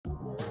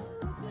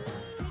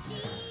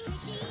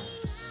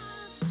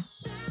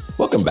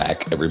Welcome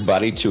back,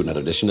 everybody, to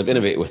another edition of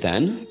Innovate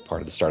Within, part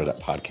of the Startup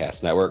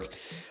Podcast Network.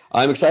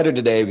 I'm excited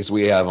today because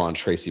we have on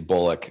Tracy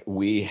Bullock.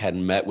 We had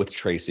met with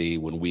Tracy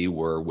when we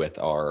were with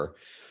our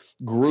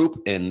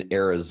group in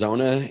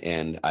Arizona,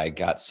 and I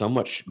got so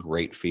much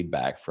great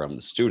feedback from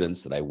the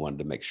students that I wanted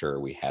to make sure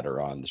we had her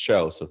on the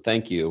show. So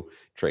thank you,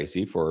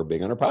 Tracy, for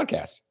being on our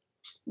podcast.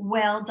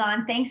 Well,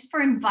 Don, thanks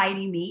for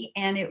inviting me.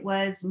 And it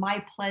was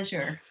my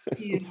pleasure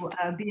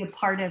to be a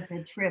part of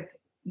the trip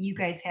you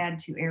guys had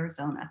to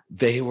Arizona.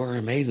 They were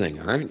amazing,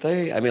 aren't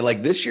they? I mean,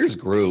 like this year's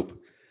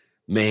group,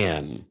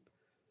 man,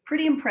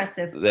 Pretty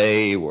impressive.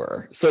 they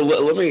were. So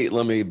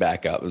let me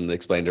back up and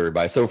explain to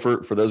everybody. So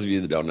for those of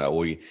you that don't know,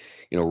 we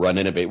run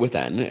Innovate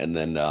Within, and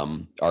then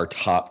our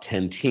top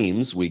 10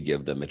 teams, we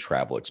give them a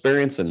travel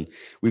experience, and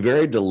we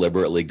very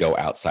deliberately go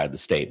outside the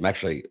state. And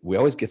actually, we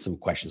always get some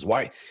questions.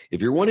 Why,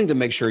 if you're wanting to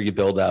make sure you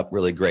build up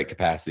really great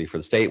capacity for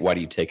the state, why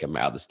do you take them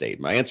out of the state?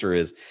 My answer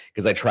is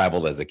because I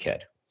traveled as a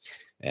kid.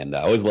 And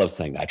I always loved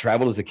saying that. I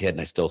traveled as a kid, and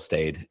I still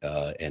stayed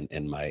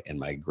in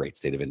my great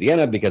state of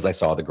Indiana because I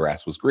saw the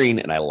grass was green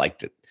and I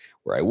liked it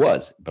where I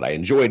was. But I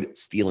enjoyed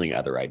stealing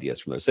other ideas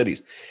from those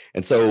cities.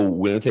 And so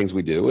one of the things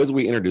we do is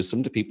we introduce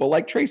them to people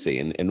like Tracy,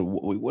 and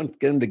we want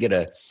them to get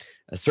a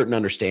certain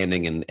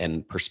understanding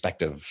and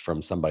perspective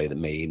from somebody that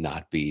may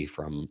not be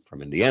from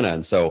Indiana.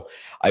 And so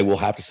I will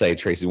have to say,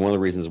 Tracy, one of the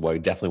reasons why we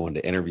definitely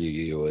wanted to interview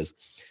you is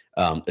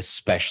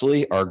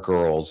especially our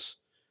girls.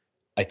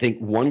 I think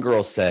one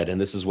girl said, and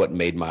this is what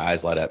made my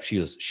eyes light up, she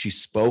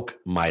spoke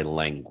my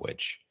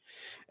language.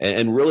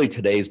 And really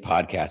today's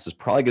podcast is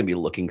probably going to be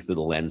looking through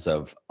the lens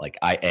of like,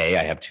 I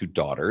have two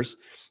daughters,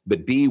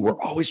 but B, we're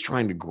always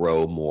trying to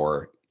grow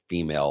more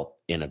female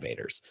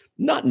innovators,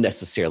 not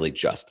necessarily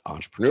just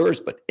entrepreneurs,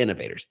 but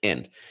innovators,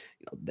 and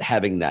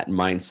having that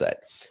mindset.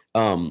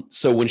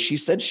 So when she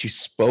said she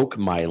spoke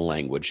my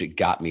language, it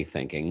got me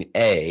thinking,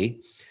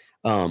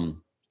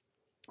 um,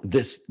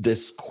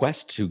 this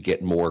quest to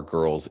get more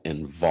girls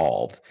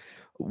involved,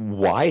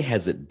 why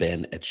has it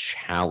been a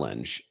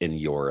challenge in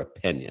your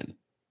opinion?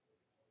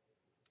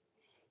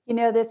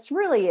 That's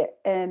really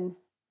an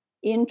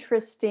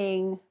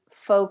interesting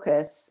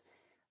focus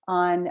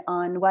on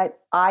what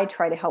I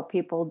try to help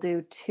people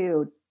do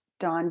too,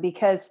 Don,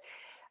 because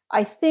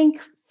I think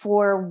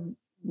for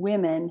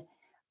women,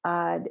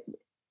 uh,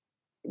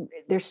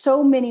 there's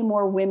so many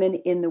more women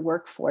in the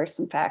workforce.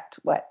 In fact,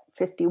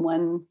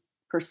 51%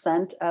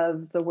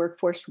 of the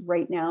workforce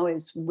right now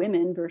is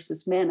women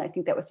versus men. I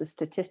think that was a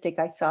statistic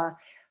I saw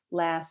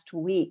last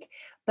week.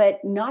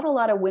 But not a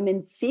lot of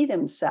women see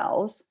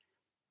themselves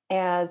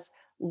as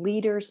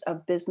leaders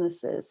of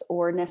businesses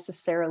or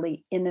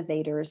necessarily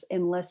innovators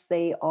unless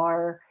they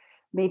are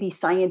maybe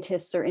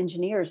scientists or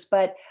engineers.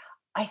 But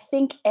I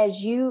think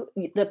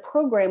the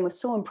program was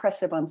so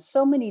impressive on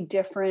so many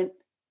different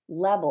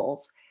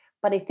levels.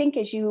 But I think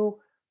as you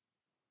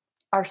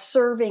are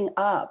serving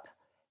up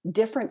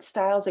different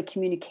styles of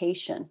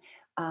communication,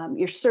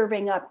 you're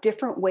serving up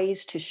different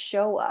ways to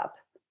show up.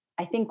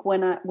 I think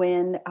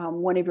when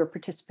one of your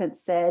participants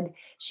said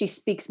she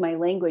speaks my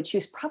language, she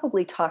was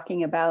probably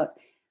talking about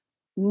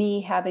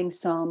me having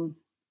some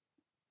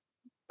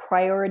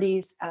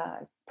priorities,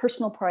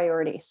 personal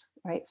priorities,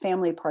 right,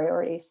 family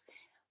priorities,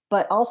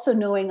 but also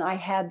knowing I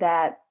had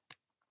that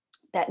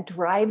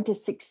drive to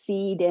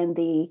succeed and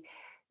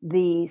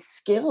the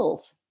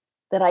skills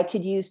that I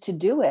could use to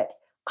do it.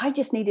 I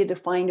just needed to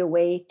find a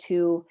way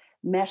to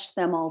mesh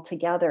them all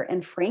together.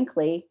 And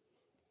frankly,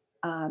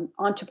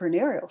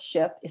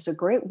 entrepreneurship is a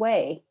great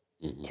way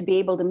to be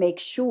able to make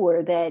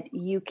sure that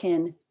you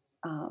can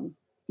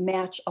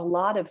match a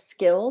lot of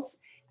skills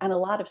and a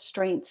lot of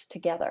strengths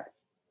together.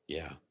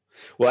 Yeah.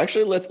 Well,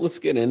 actually, let's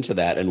get into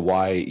that and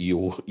why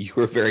you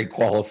were very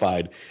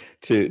qualified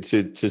to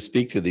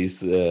speak to these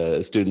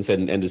students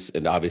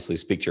and obviously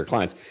speak to your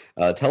clients.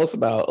 Tell us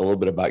about a little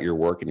bit about your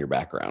work and your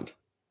background.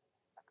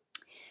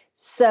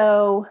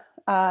 So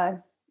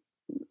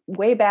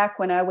way back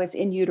when I was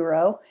in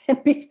utero,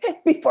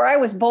 before I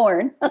was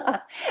born,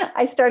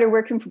 I started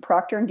working for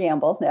Procter &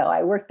 Gamble. Now,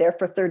 I worked there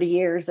for 30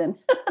 years, and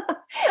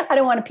I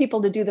don't want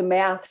people to do the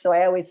math, so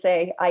I always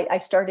say I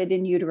started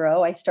in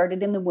utero. I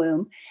started in the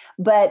womb.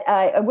 But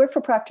I worked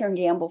for Procter &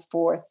 Gamble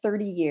for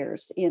 30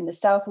 years in the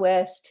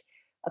Southwest,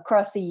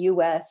 across the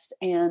U.S.,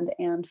 and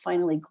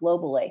finally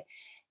globally.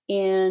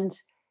 And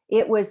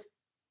it was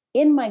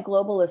in my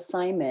global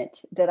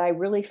assignment that I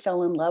really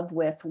fell in love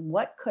with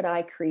what could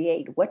I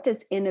create? What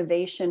does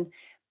innovation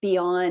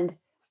beyond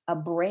a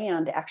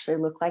brand actually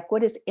look like?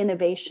 What is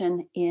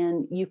innovation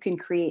in you can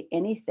create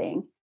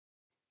anything?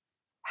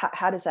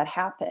 How does that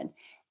happen?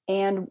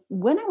 And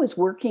when I was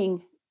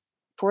working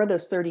for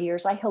those 30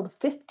 years, I held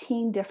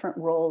 15 different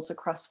roles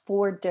across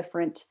 4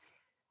 different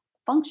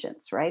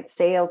functions, right?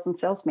 Sales and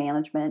sales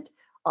management,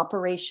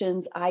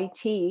 operations,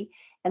 IT.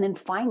 And then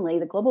finally,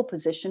 the global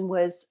position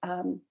was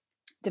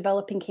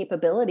developing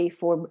capability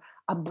for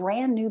a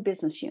brand new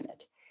business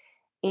unit.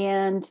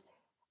 And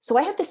so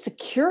I had the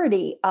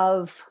security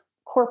of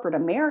corporate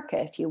America,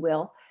 if you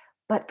will.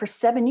 But for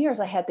 7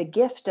 years, I had the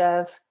gift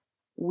of,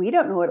 we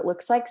don't know what it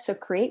looks like, so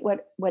create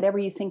whatever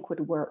you think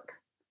would work.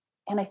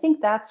 And I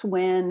think that's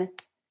when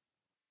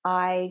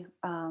I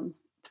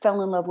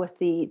fell in love with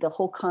the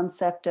whole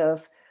concept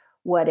of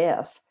what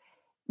if.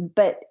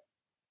 But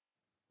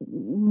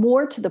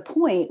more to the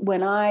point,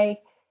 when I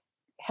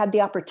had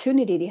the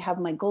opportunity to have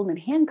my golden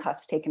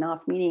handcuffs taken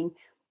off, meaning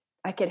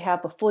I could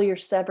have a full year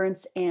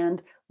severance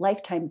and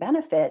lifetime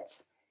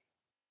benefits,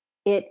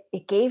 it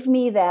gave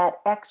me that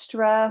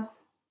extra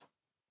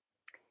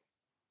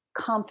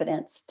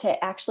confidence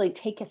to actually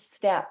take a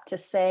step to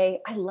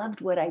say, I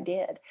loved what I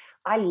did.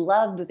 I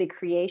loved the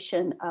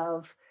creation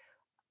of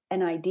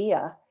an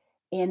idea.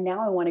 And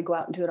now I want to go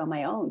out and do it on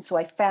my own. So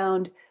I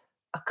found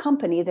a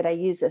company that I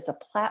use as a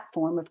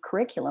platform of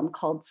curriculum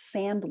called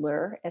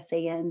Sandler,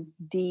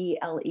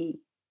 Sandler.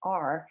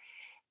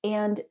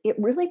 And it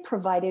really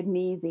provided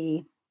me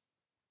the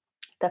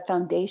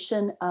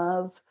foundation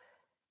of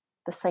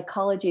the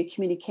psychology of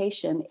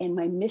communication. And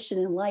my mission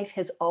in life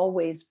has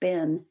always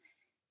been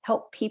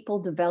help people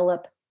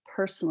develop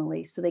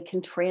personally so they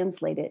can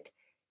translate it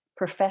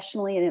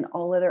professionally and in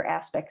all other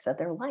aspects of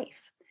their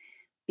life.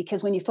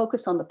 Because when you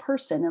focus on the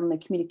person and the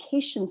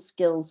communication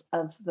skills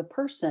of the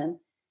person,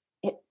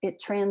 it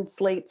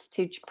translates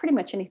to pretty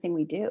much anything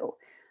we do.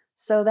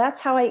 So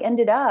that's how I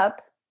ended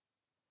up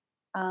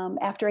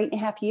after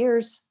 8.5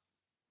 years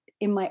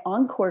in my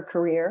Encore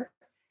career,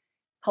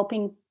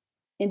 helping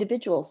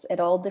individuals at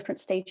all different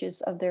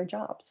stages of their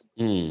jobs.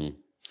 Mm.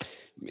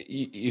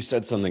 You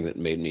said something that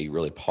made me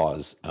really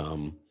pause.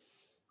 I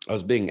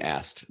was being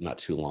asked not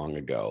too long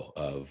ago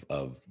of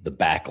the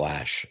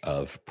backlash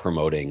of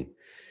promoting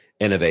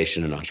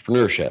innovation and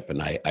entrepreneurship,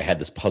 and I had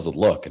this puzzled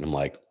look, and I'm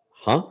like,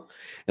 huh?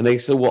 And they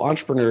said, well,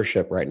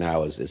 entrepreneurship right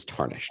now is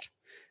tarnished.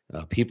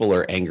 People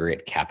are angry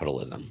at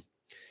capitalism.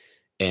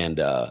 And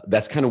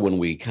that's kind of when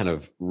we kind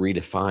of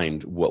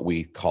redefined what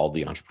we called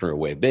the entrepreneurial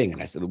way of being.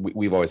 And I said,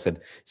 we've always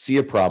said, see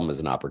a problem as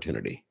an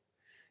opportunity.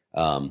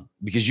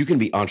 Because you can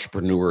be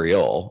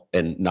entrepreneurial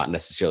and not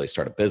necessarily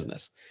start a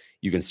business.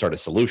 You can start a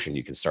solution,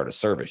 you can start a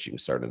service, you can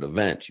start an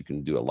event, you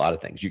can do a lot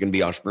of things. You can be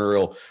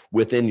entrepreneurial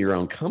within your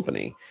own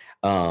company.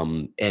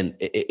 And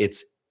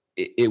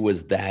it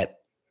was that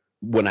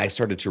when I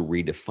started to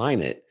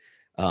redefine it,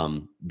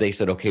 they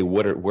said, okay,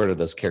 what are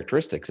those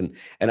characteristics? And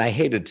I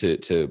hated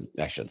to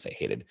I shouldn't say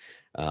hated,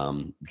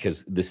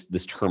 because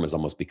this term has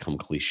almost become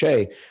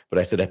cliche, but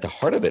I said at the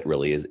heart of it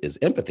really is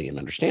empathy and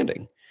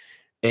understanding.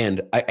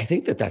 And I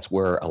think that's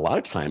where a lot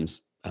of times,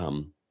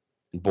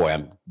 boy,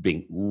 I'm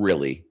being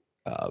really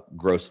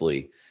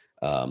grossly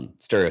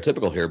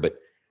stereotypical here, but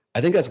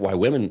I think that's why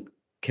women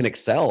can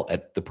excel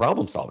at the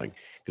problem solving.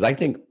 Because I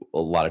think a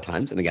lot of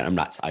times, and again,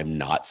 I'm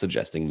not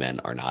suggesting men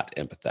are not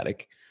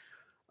empathetic,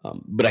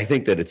 but I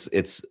think that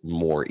it's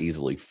more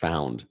easily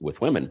found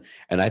with women,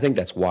 and I think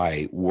that's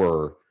why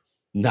we're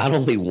not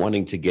only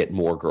wanting to get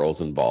more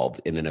girls involved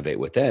in Innovate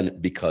Within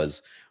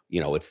because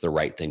it's the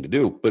right thing to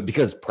do, but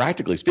because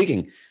practically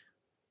speaking,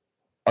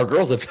 our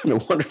girls have done a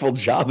wonderful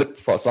job at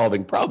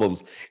solving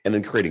problems and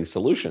then creating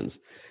solutions.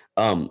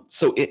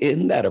 So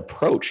in that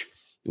approach,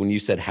 when you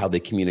said how they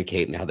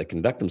communicate and how they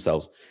conduct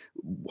themselves,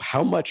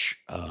 how much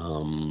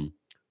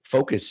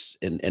focus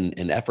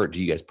and effort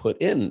do you guys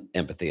put in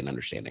empathy and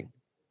understanding?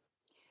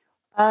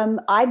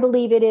 I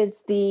believe it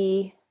is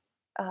the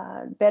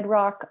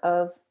bedrock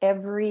of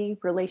every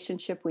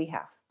relationship we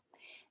have.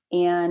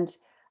 And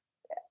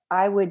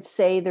I would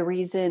say the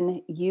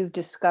reason you've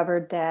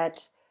discovered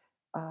that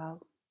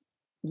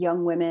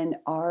young women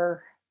I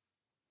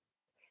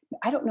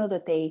don't know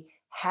that they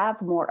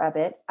have more of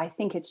it. I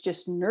think it's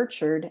just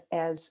nurtured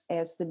as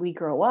we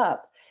grow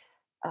up.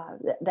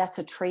 That's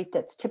a trait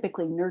that's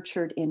typically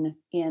nurtured in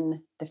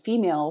the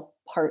female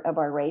part of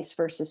our race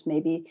versus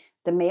maybe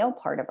the male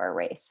part of our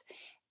race.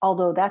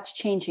 Although that's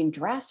changing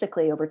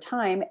drastically over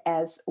time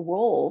as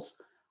roles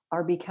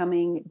are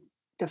becoming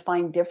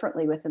defined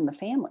differently within the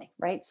family,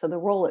 right? So the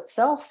role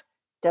itself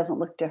doesn't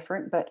look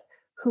different, but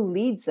who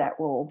leads that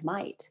role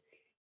might.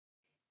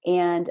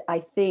 And I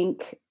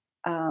think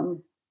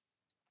that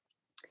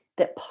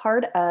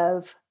part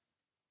of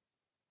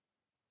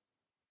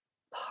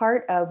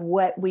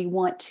what we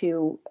want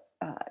to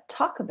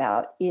talk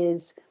about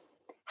is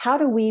how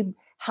do we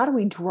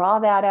draw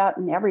that out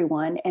in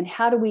everyone, and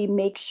how do we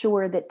make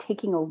sure that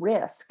taking a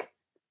risk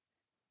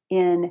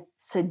in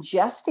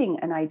suggesting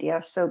an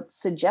idea, so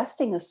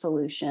suggesting a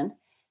solution,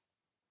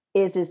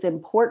 is as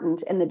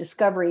important, and the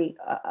discovery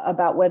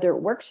about whether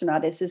it works or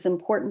not is as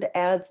important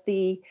as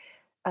the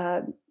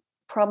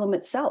problem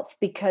itself,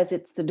 because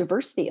it's the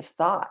diversity of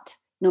thought,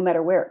 no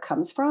matter where it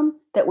comes from,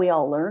 that we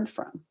all learn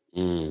from.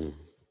 Mm.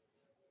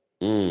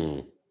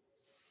 Mm.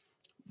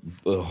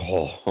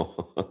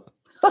 Oh.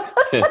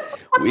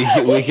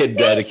 we could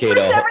dedicate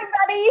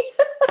everybody.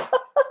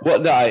 Well,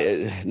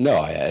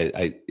 no,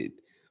 I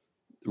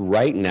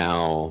right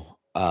now,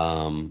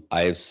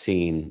 I have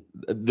seen,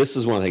 this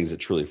is one of the things that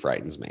truly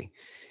frightens me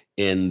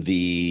in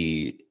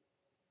the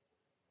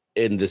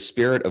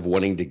spirit of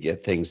wanting to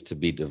get things to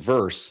be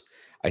diverse.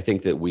 I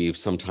think that we've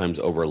sometimes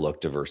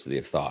overlooked diversity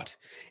of thought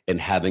and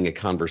having a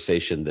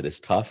conversation that is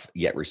tough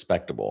yet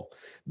respectable,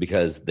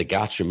 because the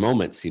gotcha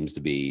moment seems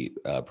to be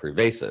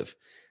pervasive.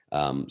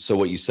 So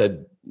what you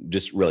said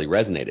just really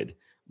resonated.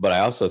 But I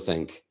also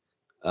think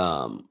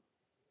um,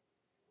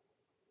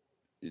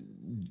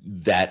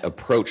 that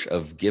approach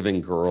of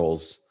giving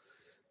girls,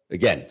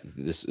 again,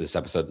 this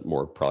episode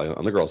more probably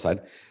on the girl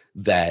side,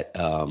 that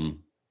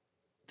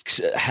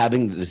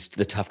having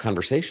the tough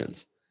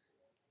conversations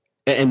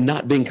and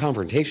not being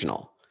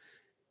confrontational.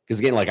 Because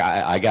again, like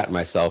I got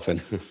myself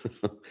and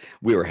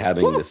we were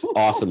having this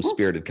awesome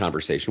spirited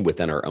conversation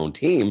within our own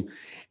team.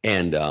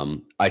 And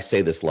I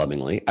say this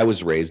lovingly. I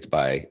was raised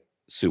by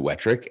Sue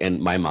Wettrick, and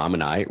my mom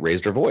and I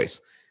raised our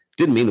voice.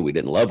 Didn't mean that we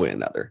didn't love one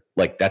another.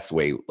 Like that's the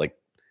way, like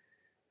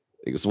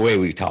it was the way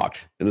we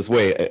talked, and this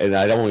way, and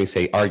I don't want to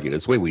say argued.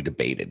 It's the way we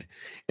debated.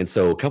 And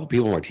so a couple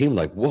people on our team were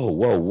like, "Whoa,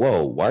 whoa,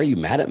 whoa! Why are you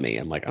mad at me?"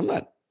 I'm like, "I'm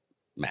not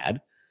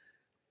mad.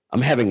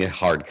 I'm having a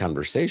hard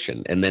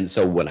conversation." And then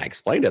so when I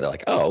explained it, they're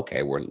like, "Oh,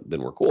 okay, we're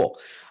cool."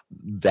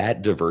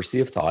 That diversity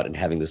of thought and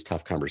having those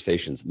tough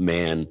conversations,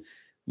 man,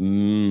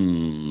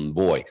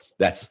 boy,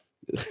 that's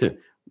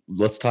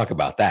let's talk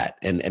about that.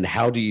 And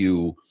how do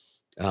you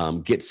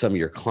get some of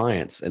your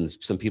clients and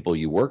some people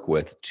you work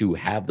with to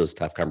have those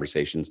tough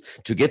conversations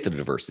to get the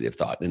diversity of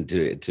thought and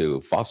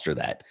to foster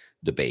that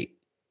debate?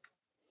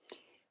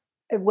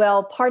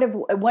 Well, part of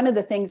one of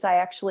the things I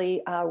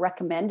actually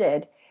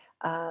recommended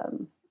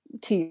um,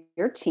 to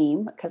your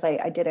team, because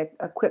I did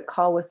a quick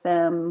call with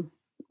them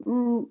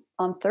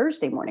on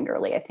Thursday morning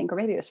early, I think, or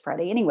maybe it was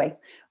Friday. Anyway,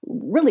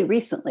 really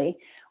recently,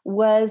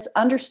 was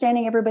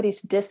understanding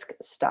everybody's disc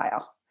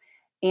style.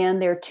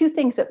 And there are two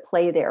things at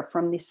play there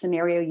from the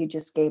scenario you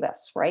just gave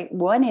us, right?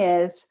 One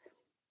is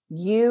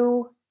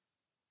you,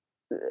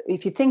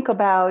 if you think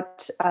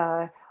about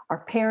our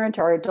parent,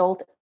 our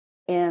adult,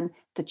 and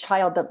the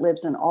child that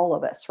lives in all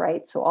of us,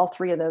 right? So all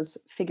three of those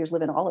figures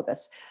live in all of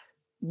us.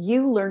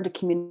 You learn to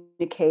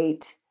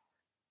communicate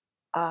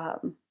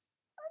um,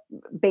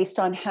 based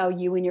on how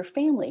you and your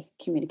family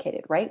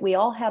communicated, right? We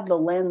all have the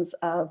lens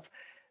of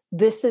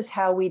this is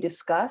how we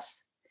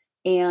discuss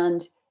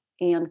and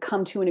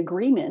come to an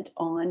agreement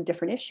on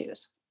different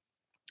issues.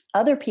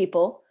 Other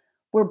people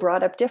were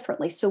brought up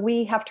differently. So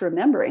we have to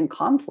remember in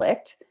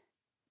conflict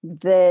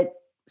that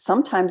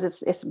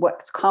sometimes it's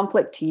what's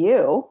conflict to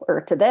you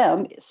or to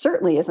them. It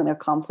certainly isn't a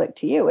conflict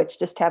to you. It's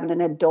just having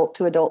an adult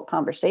to adult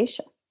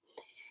conversation.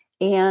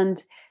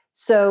 And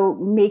so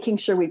making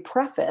sure we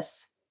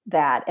preface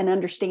that and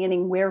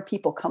understanding where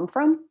people come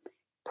from,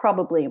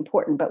 probably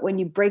important. But when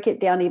you break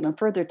it down even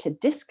further to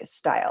disc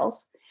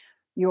styles,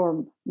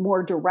 you're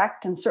more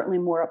direct and certainly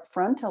more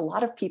upfront. A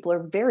lot of people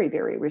are very,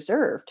 very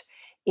reserved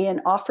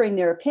in offering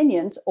their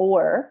opinions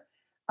or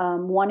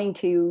wanting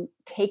to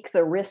take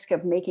the risk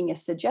of making a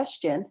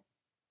suggestion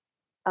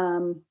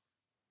on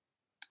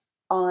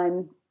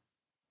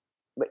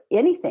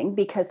anything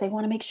because they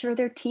want to make sure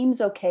their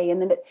team's okay.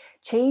 And then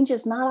change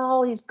is not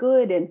always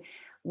good. And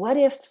what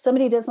if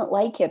somebody doesn't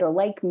like it or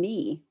like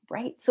me,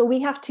 right? So we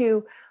have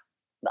to,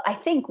 I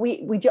think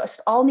we just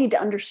all need to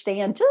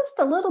understand just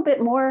a little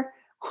bit more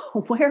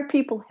where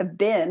people have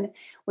been,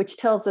 which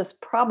tells us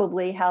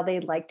probably how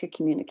they'd like to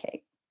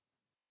communicate.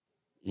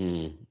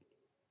 Mm,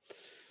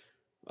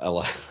 I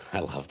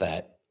love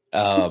that.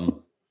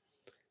 Um,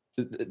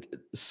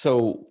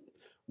 so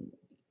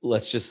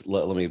let's just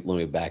let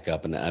me back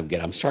up and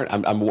again I'm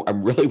starting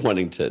I'm really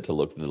wanting to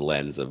look through the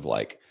lens of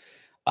like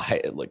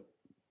like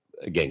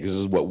again because this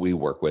is what we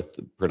work with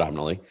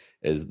predominantly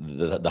is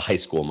the high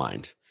school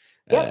mind.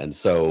 Yep. And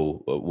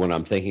so when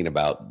I'm thinking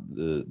about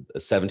a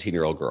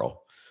 17-year-old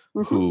girl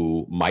Hmm.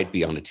 who might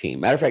be on a team,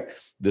 matter of fact,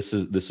 this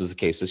was the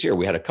case this year.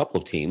 We had a couple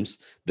of teams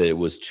that it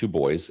was two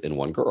boys and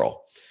one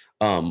girl.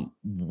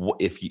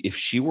 If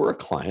she were a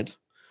client,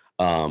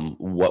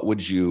 what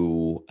would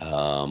you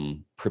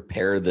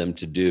prepare them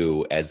to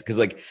do as because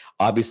like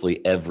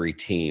obviously every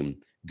team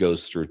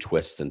goes through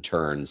twists and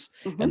turns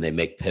and Hmm. they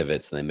make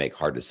pivots and they make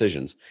hard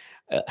decisions.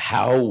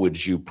 How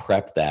would you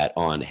prep that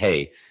on,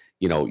 hey,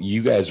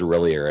 you guys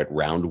really are at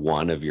round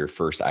one of your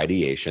first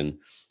ideation,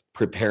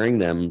 preparing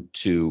them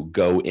to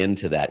go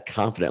into that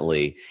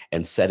confidently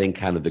and setting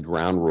kind of the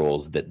ground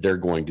rules that they're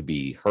going to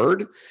be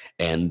heard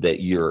and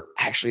that you're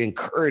actually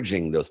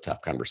encouraging those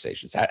tough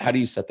conversations. How do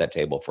you set that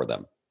table for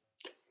them?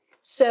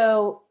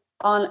 So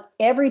on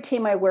every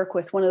team I work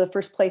with, one of the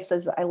first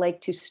places I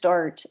like to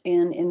start,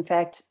 and in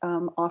fact,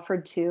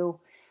 offered to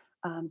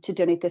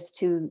donate this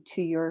to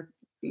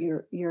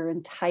your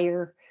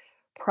entire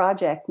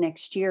project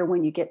next year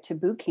when you get to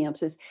boot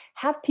camps, is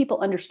have people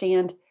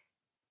understand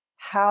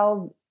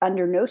how,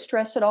 under no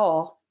stress at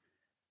all,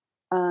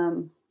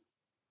 um,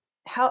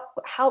 how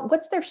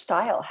what's their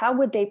style? How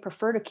would they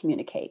prefer to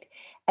communicate?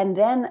 And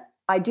then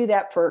I do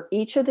that for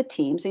each of the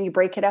teams, and you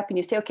break it up and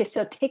you say, okay,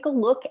 so take a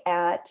look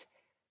at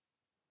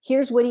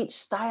here's what each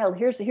style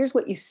here's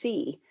what you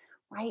see,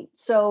 right?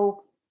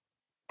 So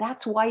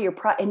that's why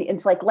and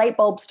it's like light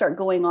bulbs start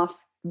going off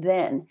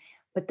then.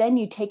 But then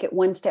you take it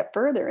one step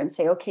further and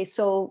say, okay,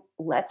 so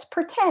let's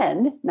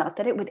pretend, not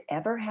that it would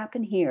ever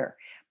happen here,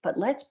 but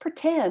let's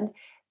pretend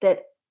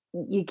that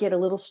you get a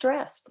little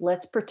stressed.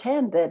 Let's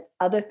pretend that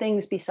other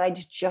things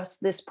besides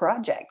just this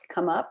project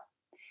come up,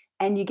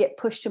 and you get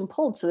pushed and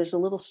pulled. So there's a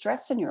little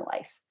stress in your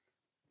life.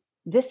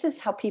 This is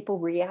how people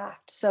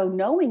react. So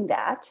knowing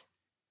that,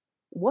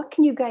 what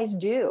can you guys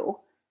do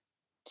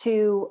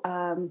to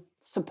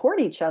support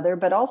each other,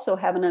 but also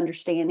have an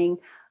understanding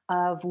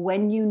of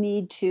when you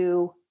need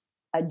to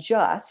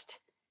adjust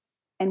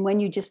and when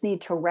you just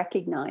need to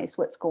recognize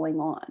what's going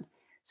on.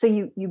 So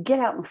you get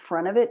out in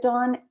front of it,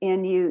 Dawn,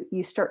 and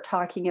you start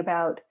talking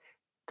about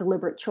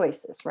deliberate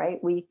choices, right?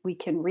 We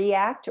can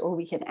react or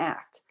we can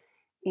act.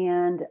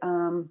 And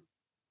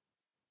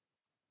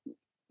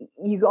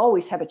you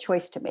always have a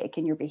choice to make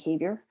in your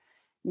behavior.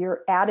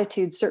 Your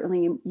attitude,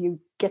 certainly you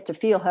get to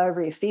feel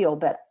however you feel,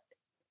 but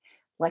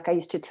like I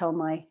used to tell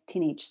my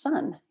teenage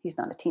son, he's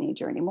not a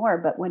teenager anymore,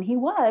 but when he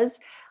was,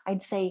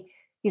 I'd say,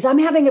 I'm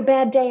having a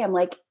bad day. I'm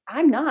like,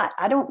 I'm not.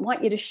 I don't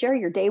want you to share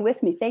your day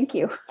with me. Thank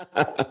you.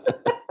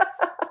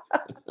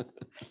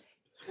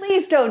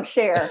 Please don't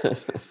share.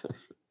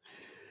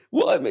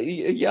 Well, I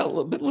mean, yeah,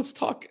 but let's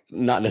talk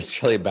not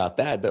necessarily about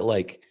that, but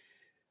like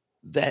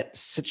that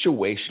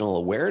situational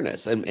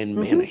awareness. And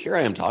man, here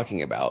I am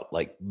talking about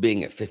like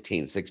being a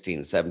 15,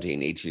 16,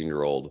 17,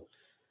 18-year-old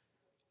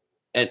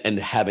and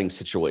having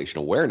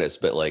situational awareness,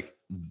 but like,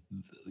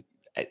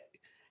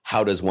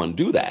 how does one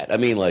do that? I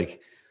mean,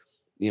 like,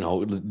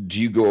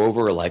 do you go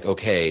over like,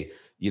 okay,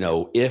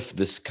 if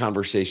this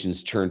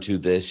conversation's turned to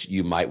this,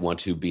 you might want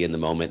to be in the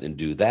moment and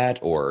do that?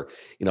 Or,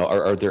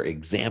 are there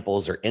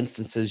examples or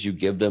instances you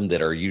give them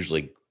that are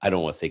usually, I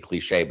don't want to say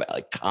cliche, but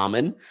like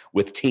common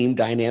with team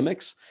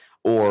dynamics?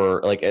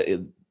 Or like,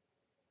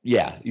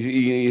 yeah,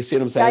 you see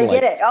what I'm saying? I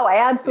get it. Oh,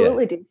 I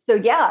absolutely do. So,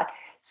 yeah.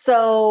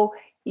 So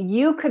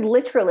you could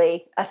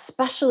literally,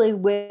 especially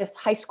with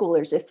high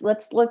schoolers, if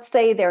let's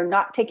say they're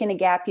not taking a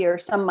gap year,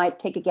 some might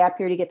take a gap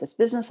year to get this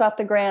business off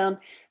the ground.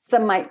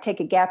 Some might take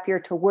a gap year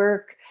to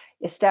work,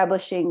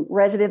 establishing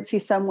residency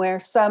somewhere.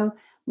 Some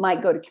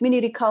might go to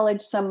community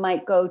college. Some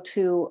might go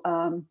to,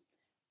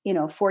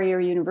 4-year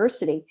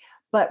university.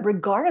 But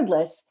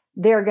regardless,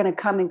 they're going to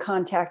come in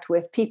contact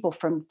with people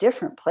from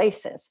different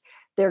places.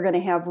 They're going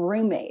to have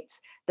roommates.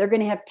 They're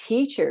going to have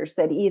teachers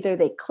that either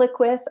they click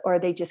with or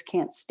they just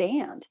can't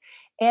stand.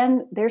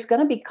 And there's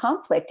going to be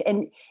conflict.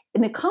 And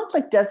the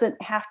conflict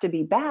doesn't have to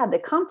be bad. The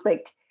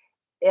conflict,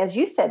 as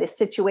you said, is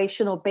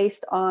situational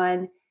based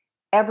on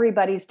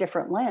everybody's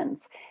different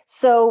lens.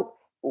 So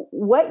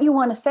what you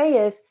want to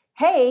say is,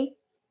 hey,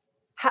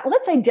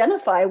 let's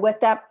identify what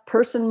that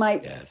person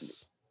might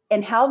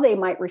and how they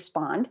might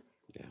respond.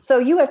 Yeah. So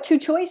you have two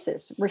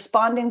choices: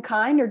 respond in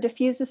kind or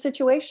diffuse the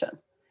situation,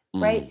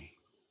 right?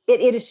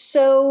 It is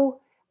so,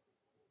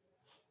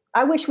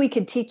 I wish we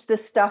could teach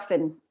this stuff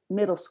in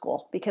middle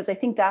school, because I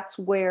think that's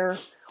where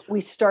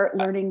we start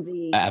learning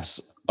the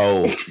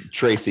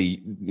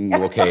Tracy,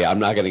 okay, I'm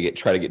not going to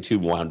try to get too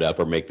wound up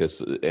or make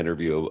this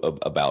interview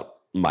about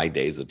my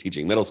days of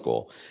teaching middle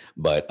school,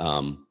 but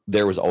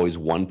there was always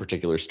one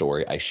particular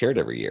story I shared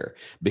every year,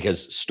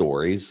 because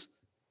stories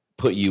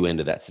put you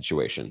into that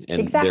situation.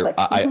 And exactly.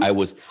 I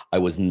was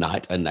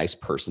not a nice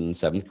person in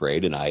 7th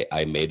grade, and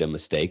I made a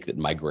mistake that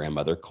my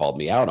grandmother called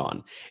me out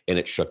on, and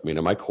it shook me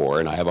to my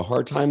core. And I have a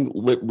hard time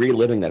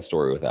reliving that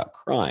story without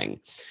crying.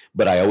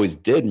 But I always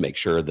did make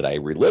sure that I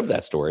relive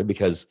that story,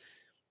 because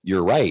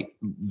you're right.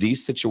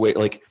 These situations,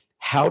 like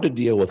how to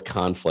deal with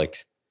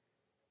conflict,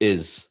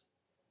 is,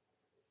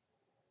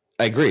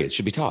 I agree, it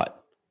should be taught.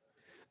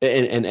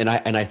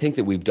 And I think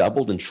that we've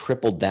doubled and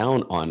tripled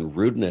down on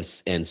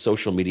rudeness and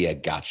social media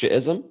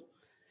gotchaism.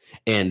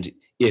 And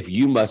if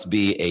you must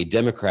be a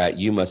Democrat,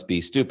 you must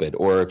be stupid.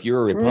 Or if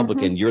you're a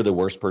Republican, you're the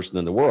worst person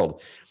in the world.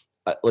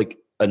 Like,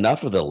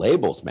 enough of the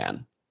labels,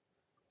 man.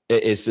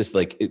 It's just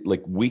like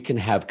we can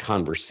have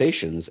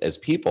conversations as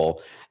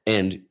people,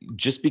 and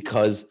just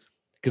because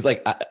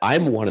like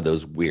I'm one of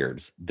those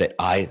weirds that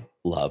I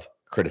love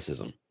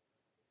criticism.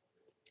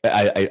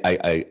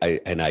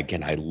 And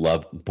again, I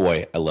love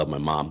my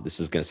mom. This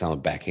is going to sound like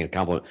a backhanded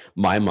compliment.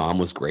 My mom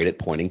was great at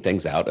pointing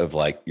things out of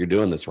like, you're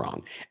doing this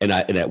wrong. And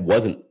it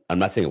wasn't, I'm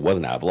not saying it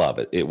wasn't out of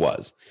love. It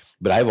was,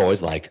 but I've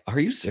always liked, are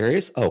you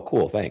serious? Oh,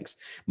 cool. Thanks.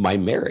 My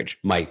marriage,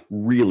 my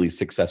really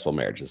successful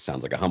marriage, this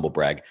sounds like a humble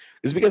brag,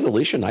 is because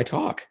Alicia and I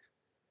talk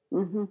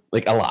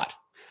like a lot.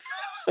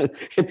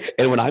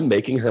 And when I'm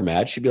making her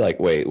mad, she'd be like,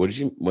 wait, what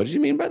did you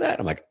mean by that?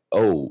 I'm like,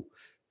 oh,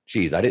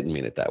 geez, I didn't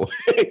mean it that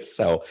way.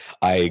 So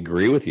I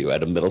agree with you.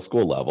 At a middle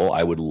school level,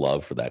 I would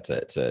love for that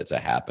to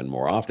happen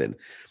more often.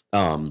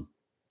 And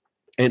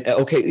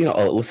okay,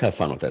 let's have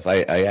fun with this.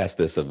 I asked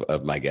this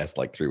of my guest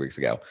like 3 weeks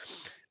ago.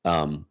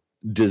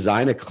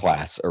 Design a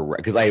class, or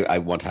because I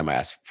one time I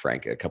asked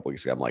Frank a couple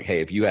weeks ago, I'm like,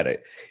 hey, if you had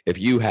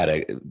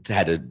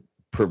to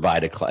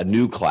provide a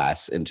new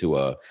class into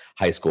a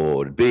high school, what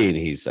would it be? And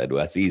he said,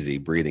 well, that's easy,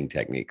 breathing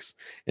techniques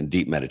and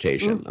deep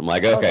meditation. I'm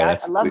like, okay, I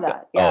love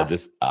that. Yeah.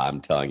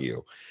 I'm telling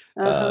you,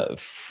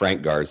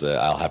 Frank Garza,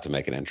 I'll have to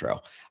make an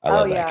intro. I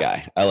love that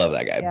guy.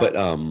 Yeah. But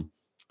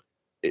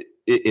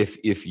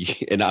if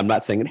you, and I'm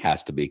not saying it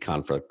has to be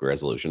conflict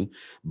resolution,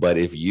 but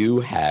if you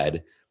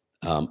had,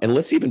 and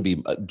let's even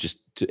be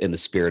just in the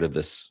spirit of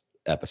this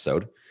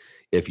episode,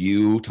 if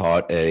you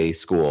taught a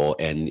school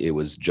and it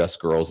was just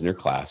girls in your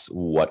class,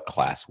 what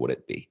class would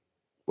it be?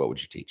 What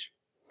would you teach?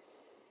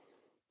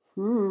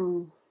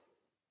 Hmm.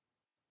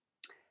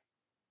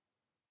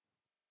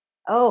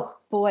 Oh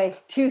boy,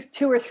 two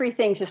or three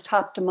things just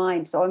popped to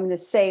mind. So I'm going to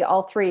say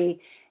all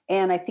three,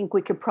 and I think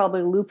we could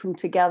probably loop them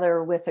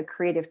together with a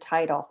creative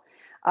title.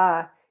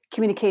 Uh,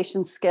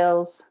 Communication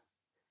skills,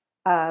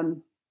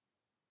 um,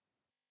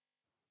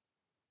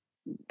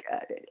 uh,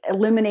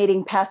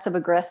 eliminating passive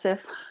aggressive,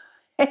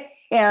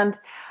 and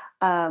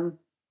um,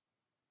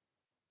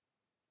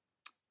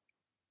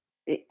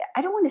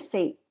 I don't want to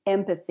say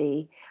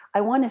empathy.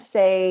 I want to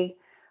say.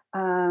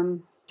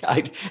 Um,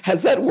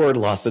 Has that word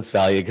lost its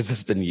value because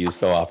it's been used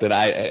so often?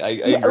 I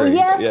agree.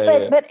 Yes, Yeah,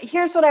 but yeah. but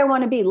here's what I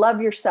want to be: love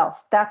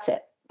yourself. That's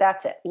it.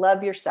 That's it.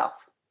 Love yourself.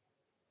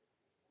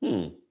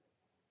 Hmm.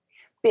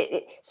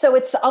 So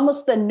it's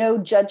almost the no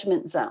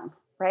judgment zone,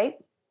 right?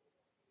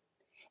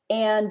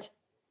 And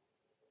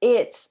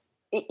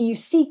you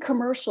see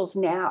commercials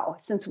now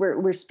since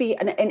we're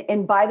speaking.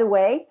 And by the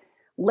way,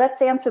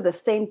 let's answer the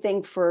same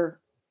thing for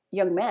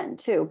young men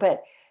too.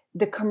 But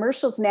the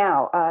commercials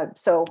now.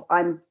 So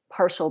I'm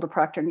partial to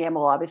Procter and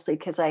Gamble, obviously,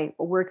 because I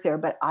work there.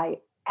 But I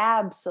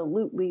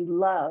absolutely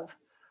love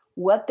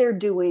what they're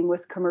doing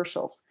with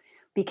commercials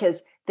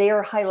because they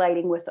are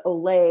highlighting with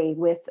Olay,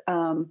 with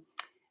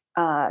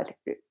uh,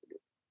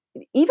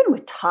 even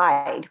with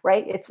Tide,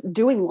 right? It's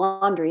doing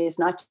laundry is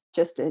not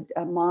just a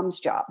mom's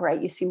job, right?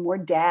 You see more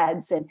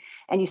dads and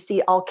you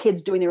see all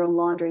kids doing their own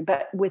laundry,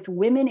 but with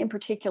women in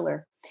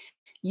particular,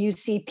 you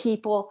see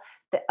people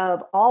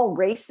of all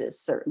races,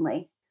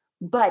 certainly,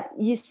 but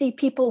you see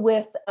people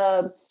with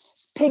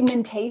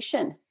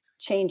pigmentation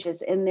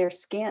changes in their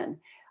skin,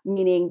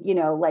 meaning,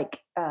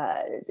 like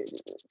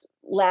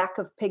lack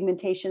of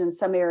pigmentation in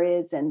some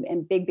areas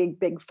and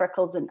big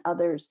freckles in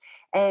others.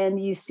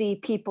 And you see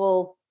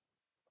people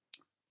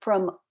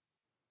from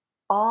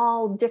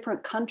all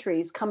different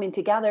countries coming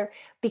together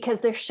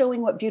because they're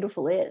showing what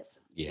beautiful is,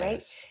 right?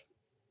 Yes.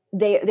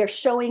 They're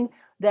showing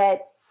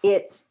that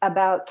it's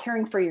about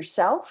caring for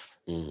yourself.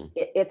 Mm.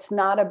 It's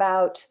not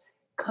about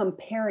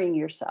comparing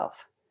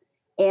yourself.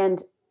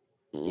 And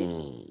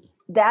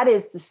that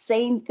is the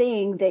same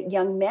thing that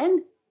young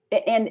men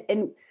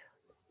and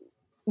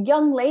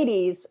young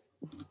ladies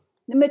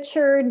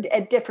matured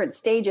at different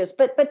stages,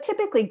 but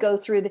typically go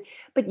through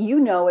but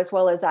as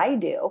well as I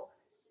do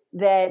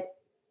that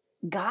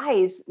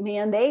guys,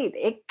 man,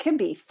 it could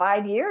be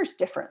 5 years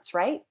difference,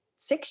 right?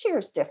 6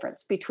 years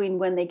difference between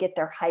when they get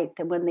their height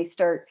and when they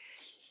start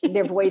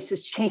their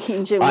voices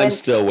change. And I'm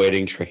still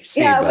waiting,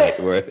 Tracy. Yeah,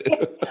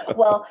 but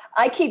well,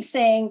 I keep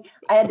saying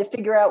I had to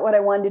figure out what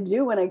I wanted to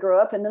do when I grew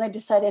up, and then I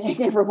decided I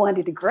never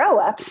wanted to grow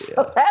up.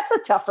 So that's a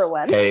tougher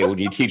one. Hey, when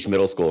you teach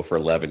middle school for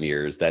 11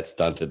 years, that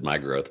stunted my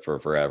growth for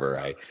forever.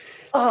 I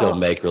still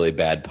make really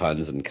bad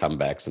puns and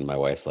comebacks, and my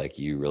wife's like,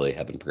 "You really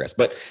haven't progressed."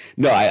 But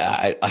no,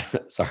 I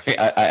sorry,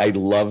 I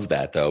love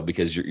that though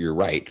because you're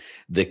right.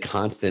 The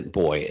constant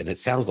boy, and it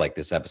sounds like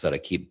this episode I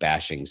keep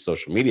bashing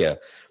social media,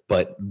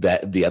 but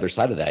that the other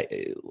side of that,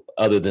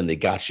 other than the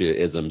gotcha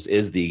isms,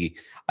 is the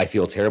I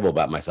feel terrible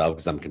about myself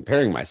because I'm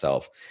comparing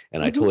myself,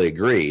 and I totally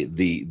agree.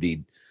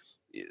 The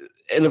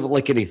and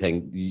like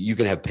anything, you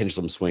can have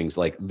pendulum swings.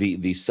 Like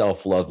the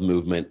self-love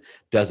movement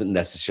doesn't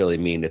necessarily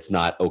mean it's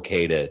not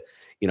okay to,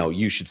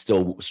 you should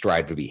still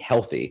strive to be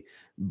healthy,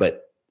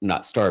 but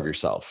not starve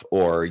yourself,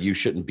 or you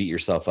shouldn't beat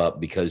yourself up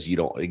because you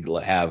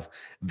don't have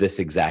this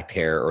exact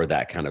hair or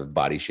that kind of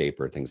body shape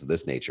or things of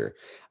this nature.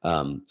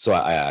 So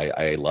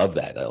I love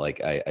that.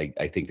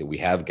 I think that we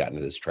have gotten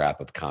into this trap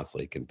of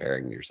constantly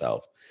comparing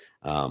yourself.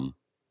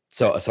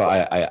 So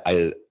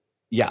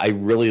yeah, I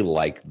really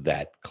like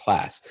that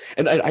class.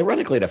 And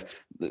ironically enough,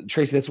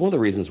 Tracy, that's one of the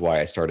reasons why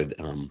I started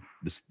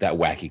that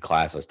wacky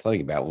class I was telling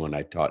you about when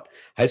I taught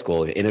high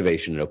school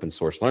innovation and open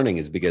source learning,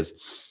 is because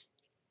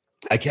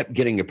I kept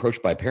getting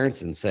approached by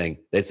parents and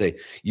they'd say,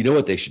 you know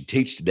what they should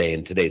teach today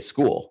in today's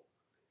school?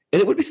 And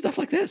it would be stuff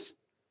like this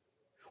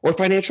or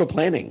financial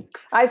planning.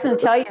 I was going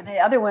to tell you the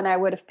other one I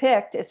would have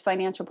picked is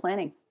financial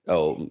planning.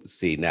 Oh,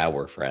 see, now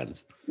we're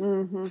friends.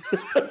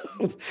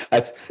 Mm-hmm.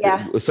 That's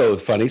so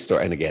funny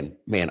story. And again,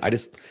 man, I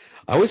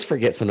always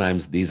forget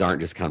sometimes these aren't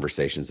just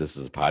conversations. This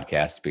is a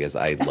podcast because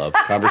I love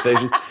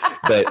conversations.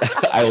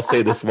 But I will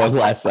say this one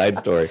last side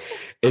story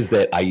is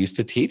that I used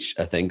to teach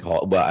a thing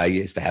I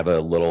used to have a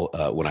little,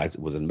 when I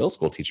was a middle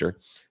school teacher,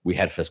 we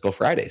had Fiscal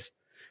Fridays.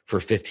 For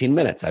 15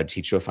 minutes, I'd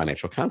teach you a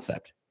financial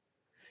concept.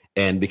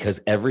 And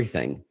because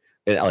everything,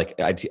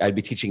 I'd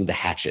be teaching the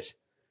hatchet.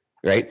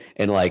 Right.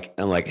 And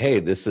I'm like,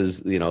 hey, this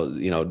is,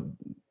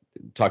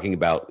 talking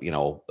about,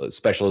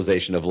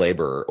 specialization of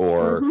labor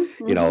or,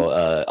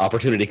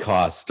 opportunity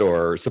cost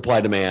or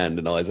supply demand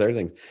and all these other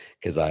things.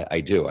 Cause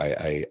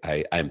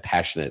I'm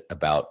passionate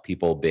about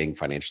people being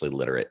financially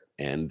literate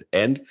and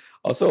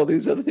also all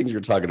these other things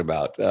you're talking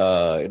about,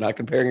 not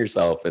comparing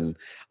yourself and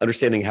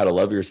understanding how to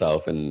love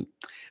yourself. And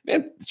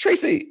man,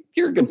 Tracy,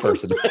 you're a good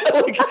person.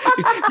 Like,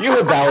 you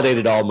have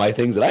validated all my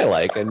things that I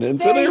like. And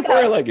so There you therefore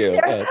I go. like you.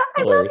 There- Yeah, it's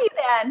I love hilarious. you,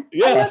 Dan. I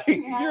Yeah, love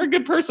you, Dan. you're a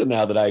good person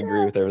now that I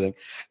agree with everything.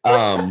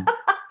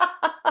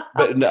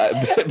 But, no,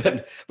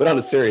 but on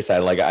the serious side,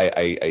 like I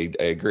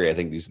agree. I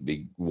think these would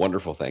be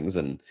wonderful things,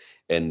 and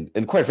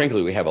quite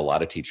frankly, we have a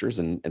lot of teachers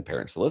and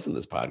parents to listen to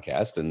this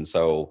podcast, and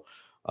so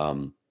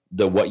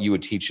the what you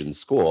would teach in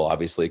school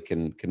obviously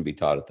can be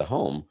taught at the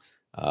home.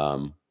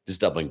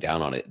 Just doubling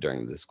down on it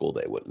during the school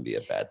day wouldn't be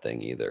a bad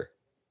thing either.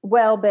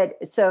 Well,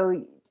 but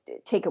so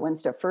take it one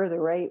step further,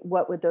 right?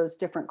 What would those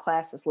different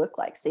classes look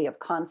like? So you have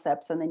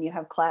concepts, and then you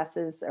have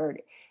classes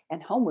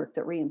and homework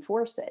that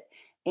reinforce it,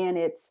 and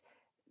it's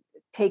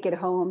take it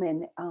home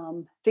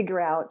and figure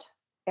out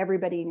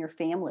everybody in your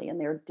family and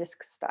their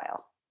disc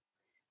style.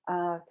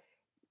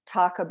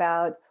 Talk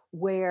about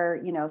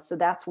where, so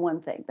that's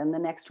one thing. Then the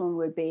next one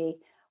would be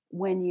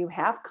when you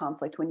have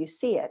conflict, when you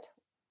see it,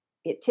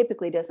 it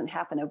typically doesn't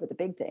happen over the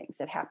big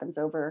things. It happens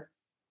over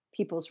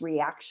people's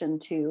reaction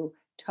to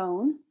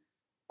tone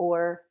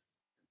or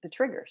the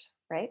triggers,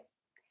 right?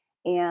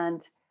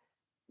 And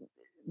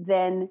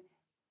then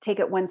take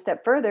it one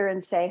step further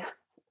and say,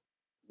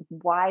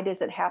 why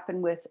does it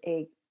happen with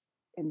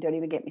and don't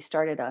even get me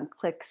started on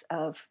cliques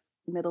of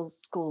middle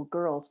school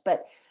girls,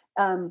 but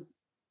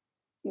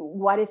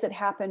why does it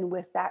happen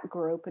with that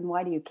group and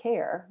why do you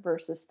care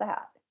versus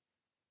that?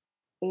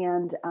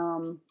 And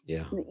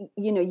Yeah.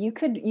 you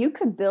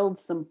could build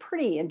some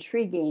pretty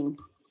intriguing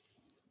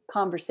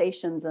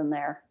conversations in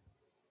there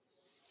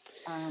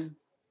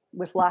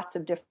with lots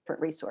of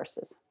different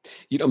resources.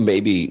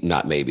 Maybe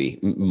not maybe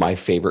my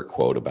favorite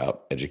quote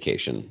about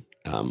education,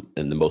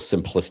 and the most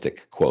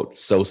simplistic quote,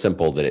 so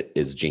simple that it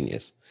is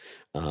genius,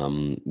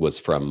 was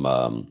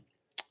from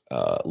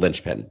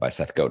Lynchpin by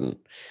Seth Godin.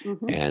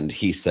 Mm-hmm. And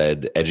he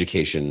said,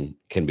 education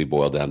can be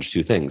boiled down to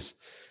two things: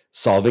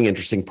 solving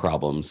interesting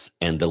problems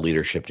and the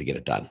leadership to get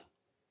it done.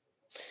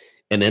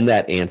 And in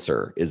that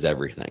answer is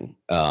everything.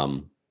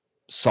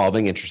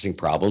 Solving interesting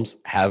problems,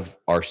 have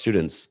our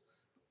students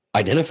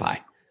identify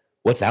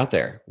what's out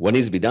there, what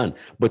needs to be done.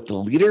 But the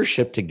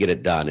leadership to get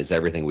it done is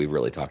everything we've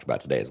really talked about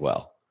today as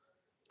well.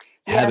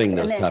 Yes, Having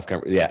those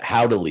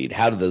how to lead,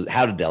 how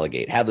to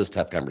delegate, have those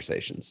tough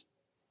conversations.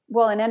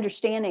 Well, and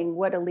understanding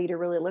what a leader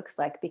really looks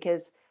like,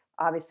 because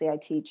obviously I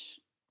teach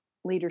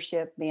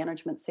leadership,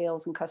 management,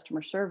 sales, and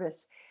customer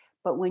service.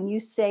 But when you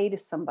say to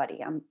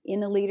somebody, I'm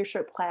in a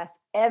leadership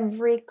class,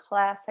 every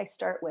class I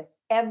start with,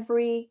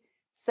 every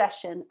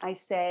session, I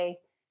say,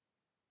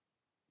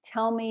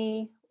 tell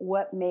me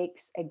what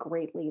makes a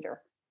great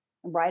leader.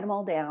 And write them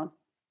all down.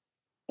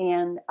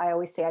 And I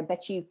always say, I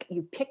bet you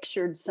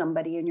pictured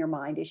somebody in your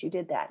mind as you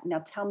did that. Now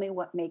tell me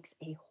what makes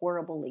a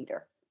horrible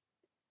leader.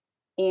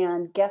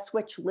 And guess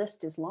which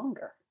list is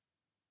longer?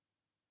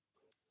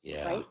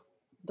 Yeah. Right?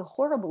 The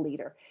horrible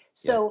leader.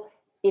 So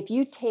if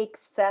you take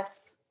Seth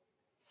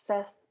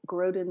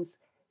Godin's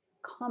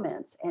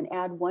comments and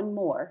add one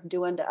more,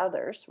 do unto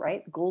others,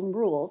 right? Golden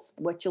rules,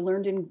 what you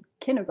learned in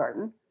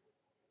kindergarten,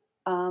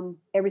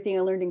 everything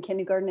I learned in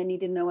kindergarten I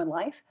need to know in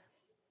life.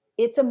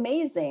 It's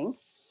amazing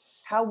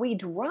how we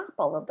drop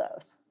all of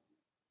those.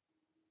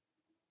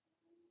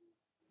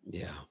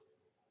 Yeah.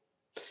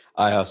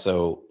 I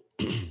also,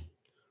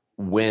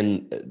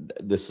 when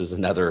this is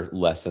another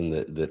lesson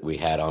that we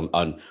had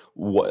on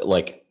what,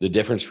 like the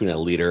difference between a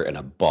leader and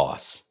a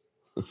boss.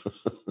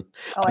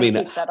 I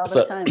teach that all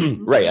the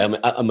time. Right.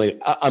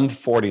 I'm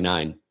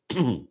 49.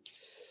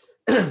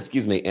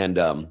 Excuse me. And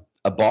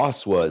a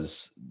boss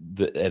was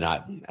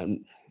I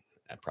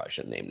probably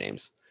shouldn't name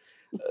names.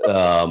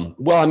 Well,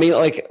 I mean,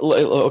 like,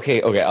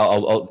 okay.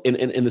 I'll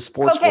in the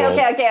sports world.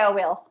 Okay, I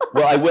will.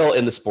 Well, I will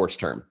in the sports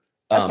term.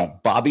 Okay.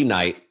 Bobby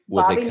Knight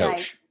was a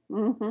coach.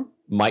 Mm-hmm.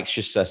 Mike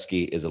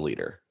Krzyzewski is a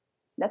leader.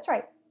 That's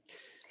right.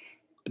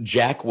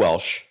 Jack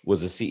Welch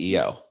was a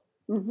CEO.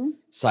 Mm-hmm.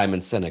 Simon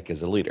Sinek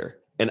is a leader.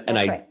 And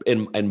right.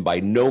 And by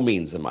no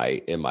means am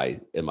I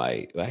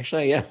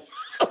actually I am.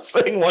 I'm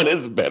saying one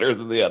is better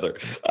than the other.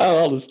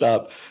 I'll just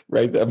stop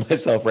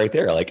myself right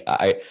there. Like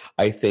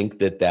I think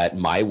that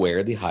My Way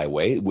or the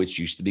Highway, which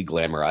used to be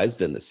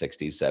glamorized in the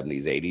 60s,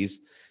 70s, 80s,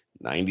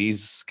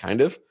 90s,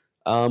 kind of,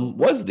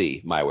 was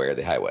the My Way or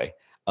the Highway.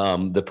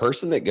 The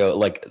person that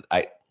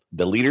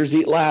the leaders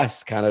eat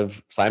last, kind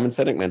of Simon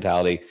Sinek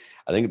mentality.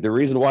 I think the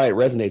reason why it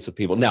resonates with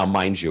people now,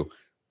 mind you,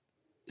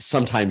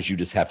 sometimes you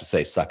just have to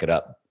say, "Suck it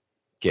up,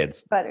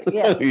 kids." But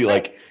yes,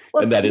 right.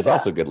 And that is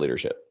also good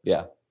leadership.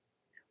 Yeah.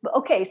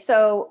 Okay,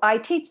 so I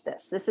teach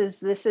this. This is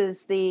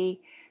the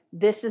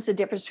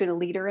difference between a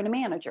leader and a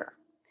manager.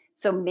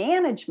 So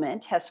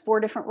management has 4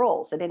 different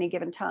roles at any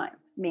given time.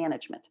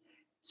 Management,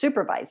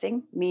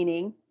 supervising,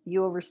 meaning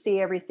you oversee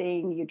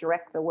everything, you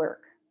direct the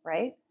work,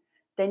 right?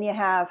 Then you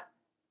have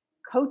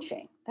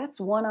coaching. That's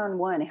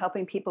one-on-one,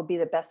 helping people be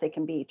the best they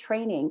can be.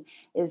 Training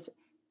is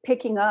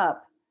picking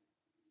up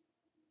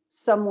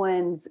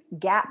someone's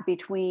gap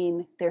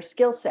between their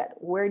skill set.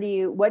 What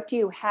do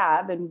you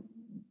have and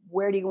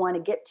where do you want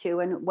to get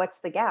to and what's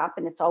the gap?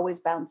 And it's always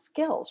bound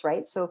skills,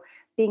 right? So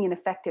being an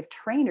effective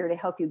trainer to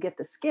help you get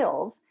the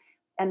skills.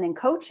 and then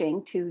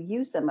coaching to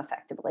use them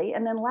effectively.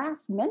 And then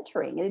last,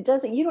 mentoring.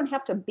 And you don't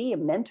have to be a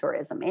mentor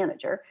as a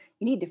manager.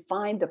 You need to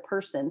find the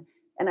person.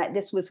 And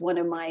this was one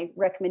of my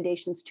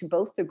recommendations to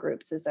both the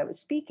groups as I was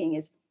speaking,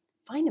 is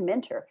find a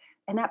mentor.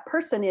 And that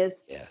person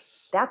is,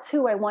 that's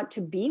who I want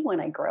to be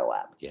when I grow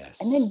up.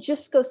 Yes. And then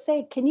just go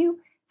say, can you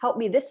help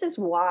me? This is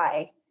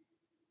why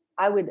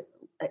I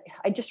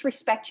just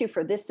respect you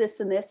for this,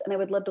 and this, and I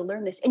would love to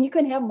learn this. And you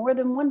can have more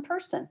than one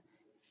person.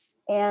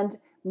 And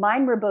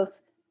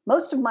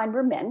most of mine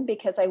were men,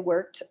 because I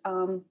worked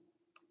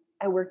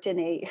in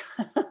a,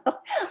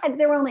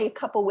 there were only a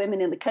couple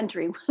women in the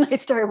country when I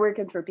started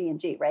working for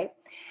P&G, right?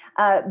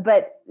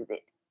 But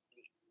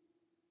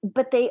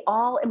they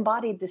all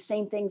embodied the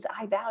same things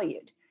I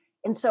valued.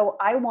 And so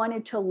I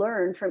wanted to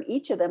learn from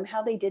each of them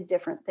how they did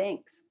different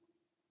things.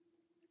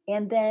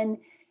 And then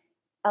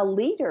a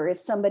leader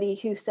is somebody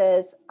who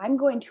says, I'm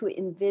going to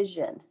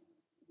envision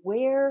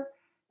where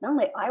not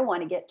only I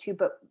want to get to,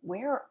 but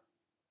where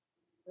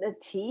the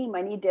team,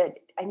 I need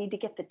to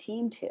get the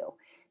team to.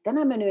 Then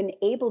I'm going to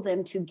enable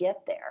them to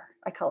get there.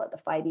 I call it the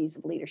 5 E's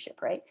of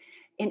leadership, right?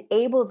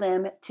 Enable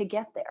them to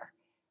get there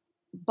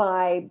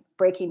by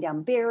breaking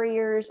down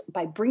barriers,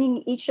 by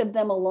bringing each of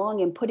them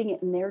along and putting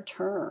it in their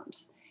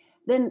terms.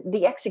 Then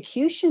the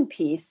execution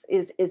piece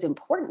is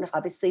important,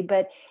 obviously,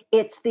 but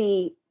it's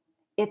the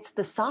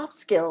soft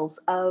skills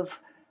of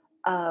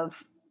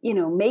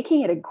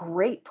making it a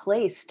great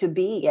place to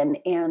be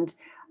and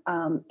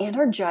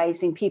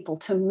energizing people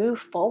to move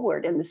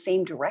forward in the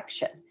same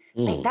direction.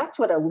 Right? That's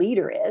what a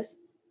leader is.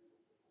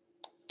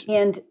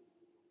 And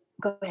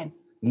go ahead.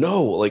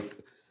 No,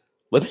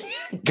 let me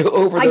go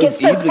over those I get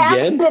so E's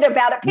again. passionate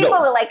about it. People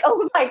are like,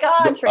 "Oh my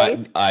God,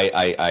 Trace!"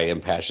 I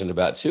am passionate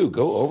about it too.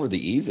 Go over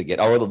the E's again.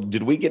 Oh,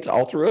 did we get to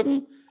all 3 of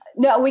them?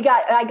 No, I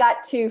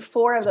got to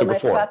 4 of them. I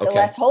forgot the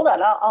last. Hold on,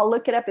 I'll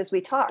look it up as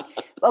we talk.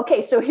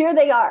 Okay, so here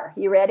they are.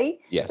 You ready?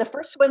 Yes. The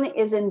first one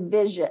is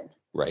envision.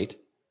 Right.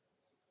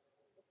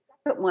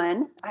 The second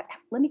one,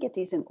 let me get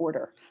these in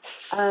order.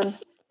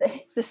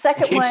 The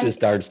second one. I teach one. this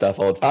darn stuff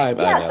all the time.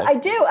 Yes, I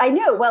do. I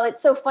know. Well,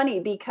 it's so funny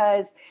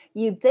because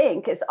you'd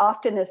think as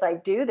often as I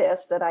do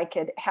this that I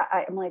could.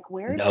 I'm like,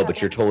 where? No,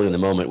 but you're totally in the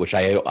moment, which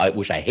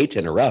I hate to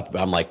interrupt, but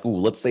I'm like, ooh,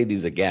 let's say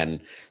these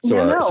again, so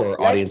our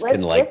audience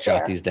can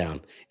jot these down.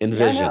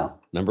 Envision,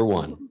 number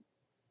 1.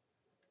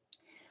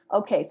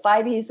 Okay,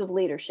 5 E's of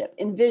leadership.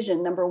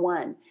 Envision, number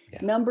 1.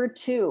 Yeah. Number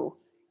 2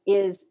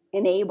 is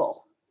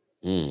enable.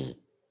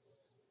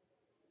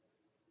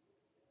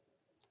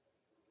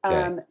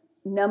 Okay.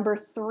 Number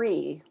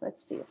 3,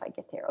 let's see if I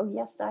get there. Oh,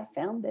 yes, I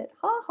found it.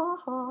 Ha,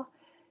 ha,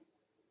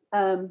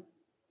 ha.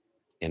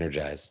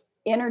 Energize.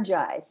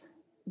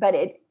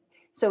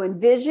 So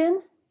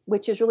envision,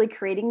 which is really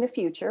creating the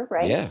future,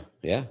 right?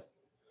 Yeah.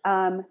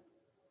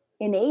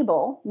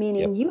 Enable,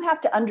 meaning you have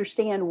to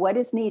understand what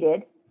is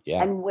needed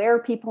and where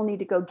people need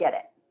to go get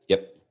it.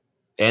 Yep.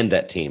 And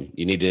that team.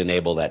 You need to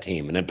enable that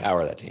team and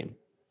empower that team.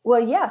 Well,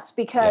 yes,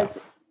 because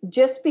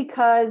just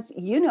because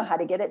you know how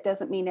to get it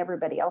doesn't mean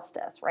everybody else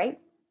does, right?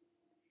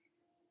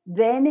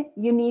 Then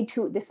you need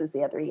to, this is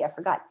the other E I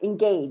forgot,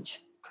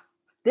 engage.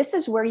 This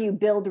is where you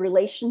build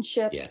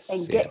relationships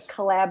and get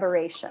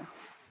collaboration.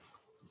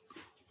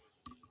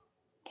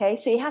 Okay,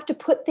 so you have to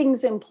put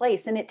things in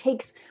place, and it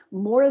takes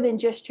more than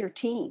just your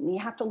team. You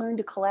have to learn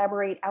to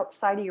collaborate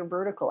outside of your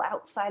vertical,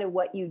 outside of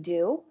what you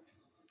do,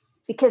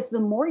 because the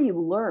more you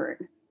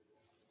learn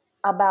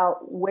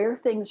about where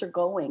things are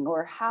going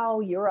or how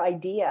your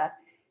idea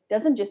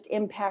doesn't just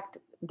impact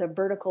the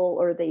vertical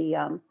or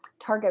the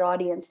target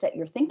audience that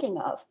you're thinking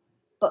of,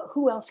 but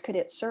who else could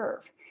it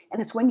serve?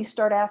 And it's when you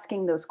start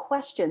asking those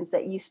questions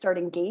that you start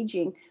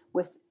engaging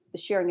with the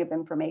sharing of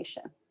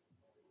information.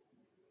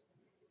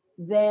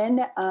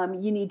 Then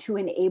you need to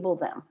enable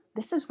them.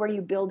 This is where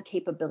you build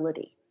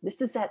capability.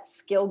 This is that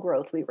skill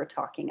growth we were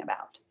talking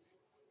about,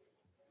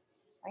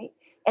 right?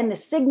 And the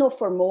signal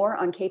for more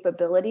on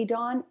capability,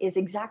 Dawn, is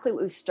exactly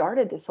what we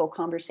started this whole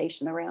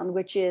conversation around,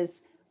 which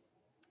is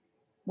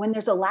when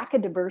there's a lack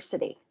of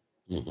diversity,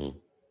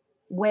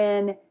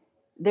 when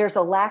there's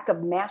a lack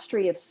of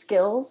mastery of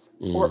skills,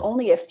 or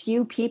only a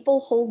few people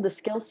hold the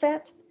skill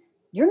set,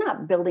 you're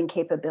not building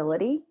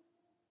capability.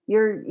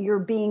 You're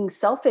being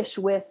selfish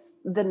with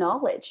the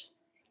knowledge.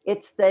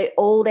 It's the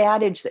old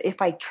adage that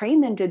if I train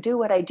them to do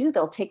what I do,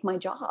 they'll take my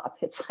job.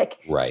 It's like,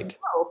 right.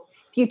 No,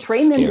 if you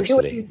train them to do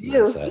what you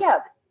do,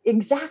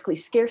 exactly.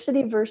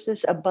 Scarcity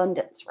versus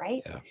abundance,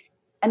 right? Yeah.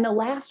 And the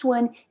last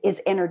one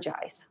is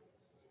energize.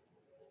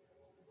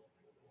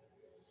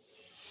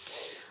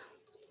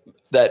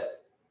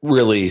 That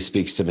really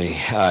speaks to me.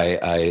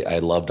 I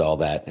loved all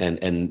that,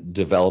 and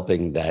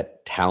developing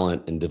that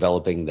talent and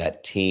developing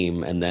that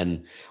team. And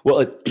then,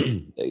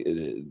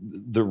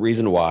 the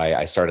reason why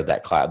I started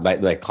that class,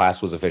 my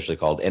class was officially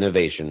called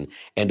Innovation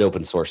and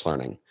Open Source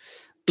Learning.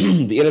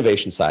 The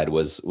innovation side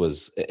was,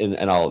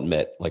 and I'll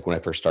admit, like when I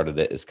first started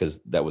it, is because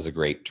that was a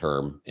great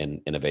term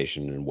in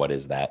innovation and what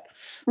is that,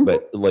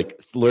 but like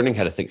learning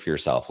how to think for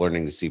yourself,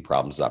 learning to see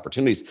problems as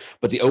opportunities.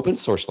 But the open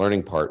source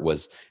learning part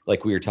was,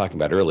 like we were talking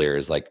about earlier,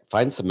 is like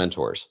find some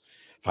mentors,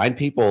 Find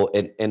people.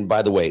 And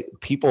by the way,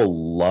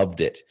 people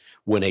loved it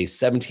when a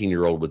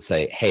 17-year-old would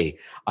say, hey,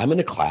 I'm in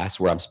a class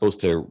where I'm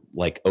supposed to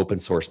like open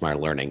source my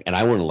learning and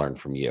I want to learn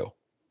from you.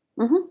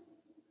 Mhm.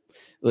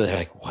 They're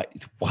like,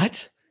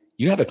 what?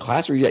 You have a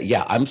class where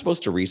yeah, I'm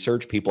supposed to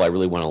research people I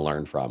really want to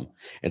learn from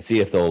and see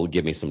if they'll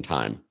give me some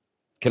time.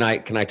 Can I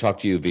talk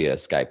to you via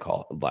Skype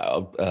call?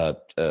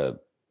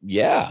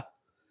 Yeah.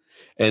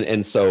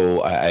 And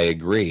so I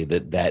agree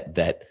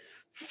that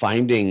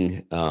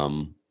finding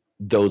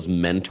those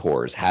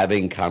mentors,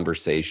 having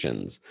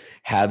conversations,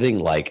 having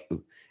like,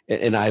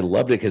 and I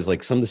loved it because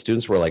like some of the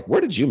students were like,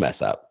 where did you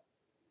mess up?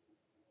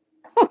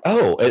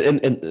 Oh,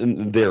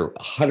 and they're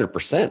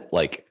 100%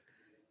 like,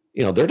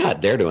 they're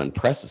not there to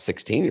impress a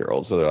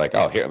 16-year-old. So they're like,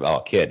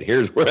 kid,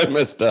 here's where I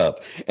messed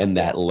up. And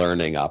that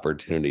learning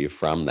opportunity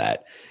from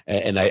that.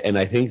 And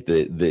I think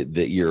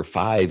that your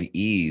 5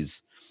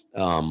 E's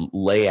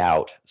lay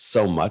out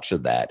so much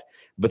of that,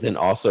 but then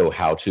also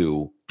how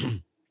to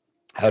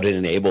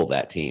enable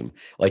that team.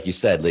 Like you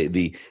said,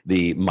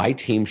 the my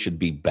team should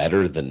be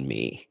better than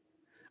me.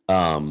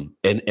 And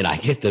I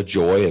get the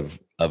joy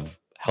of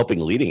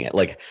helping leading it.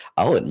 Like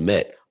I'll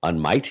admit on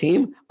my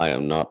team, I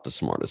am not the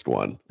smartest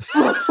one.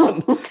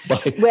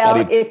 Well,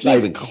 not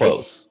even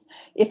close.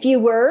 If you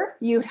were,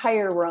 you'd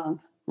hire wrong.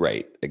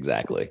 Right.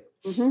 Exactly.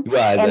 Mhm.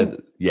 Well,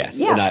 yes.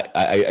 Yeah. And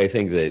I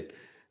think that,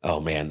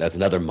 oh man, that's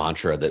another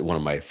mantra that one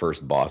of my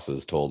first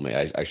bosses told me.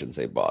 I shouldn't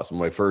say boss.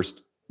 One of my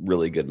first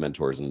really good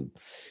mentors. And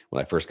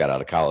when I first got out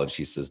of college,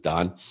 she says,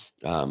 Don,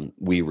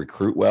 we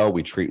recruit well,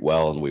 we treat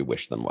well, and we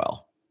wish them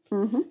well.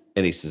 Mhm.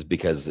 And he says,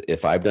 because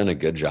if I've done a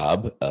good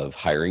job of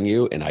hiring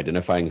you and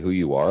identifying who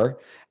you are,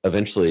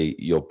 eventually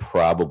you'll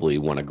probably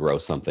want to grow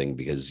something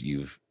because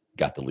you've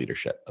got the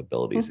leadership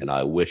abilities and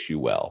I wish you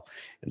well.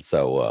 And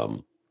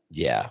so,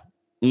 yeah.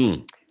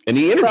 And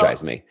he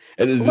energized me.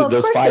 And Well, of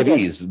those course he 5 did.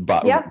 E's,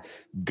 Yep.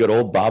 good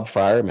old Bob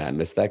Fryer, man, I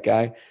miss that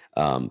guy.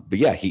 But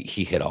yeah,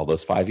 he hit all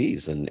those 5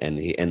 E's.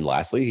 And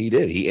lastly, he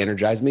did. He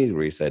energized me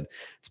where he said,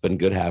 it's been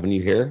good having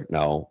you here.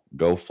 Now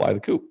go fly the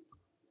coop.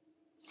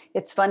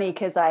 It's funny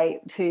because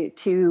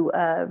to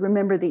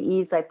remember the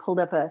E's, I pulled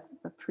up a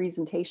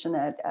presentation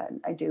that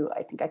I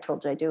think I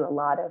told you I do a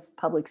lot of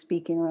public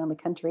speaking around the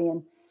country.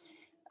 And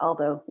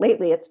although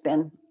lately it's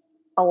been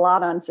a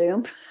lot on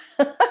Zoom,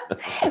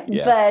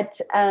 Yeah. but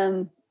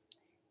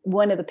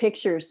one of the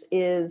pictures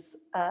is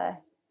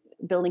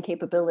building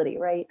capability,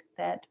 right?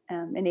 That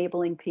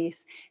enabling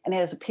piece. And it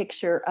has a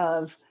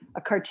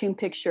cartoon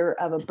picture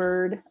of a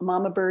bird, a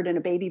mama bird and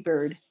a baby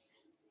bird.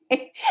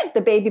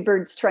 The baby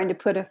bird's trying to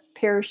put a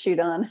parachute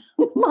on.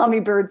 Mommy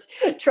bird's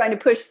trying to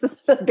push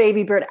the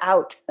baby bird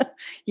out.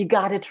 You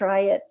got to try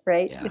it,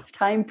 right? Yeah. It's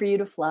time for you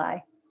to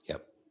fly.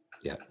 Yep.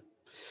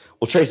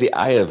 Well, Tracy,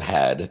 I have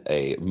had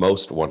a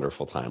most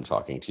wonderful time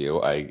talking to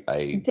you.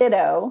 I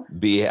Ditto.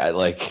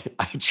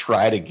 I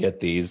try to get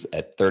these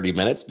at 30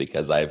 minutes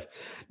because I've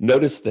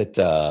noticed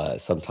that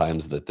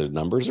sometimes that the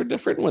numbers are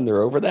different when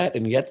they're over that.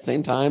 And yet at the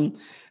same time,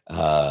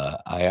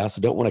 I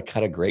also don't want to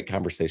cut a great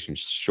conversation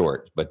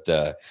short, but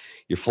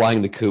your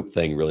flying the coop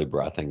thing really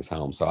brought things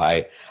home. So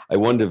I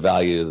wanted to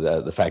value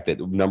the fact that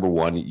number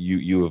one,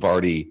 you have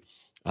already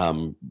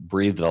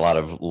breathed a lot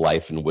of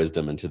life and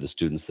wisdom into the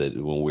students that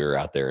when we were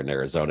out there in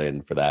Arizona.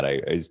 And for that,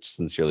 I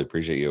sincerely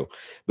appreciate you.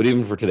 But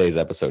even for today's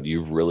episode,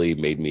 you've really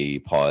made me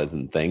pause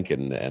and think,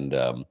 and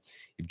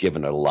you've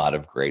given a lot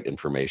of great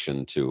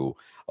information to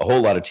a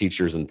whole lot of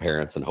teachers and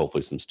parents and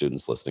hopefully some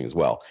students listening as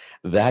well.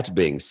 That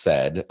being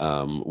said,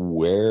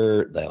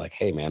 where they're like,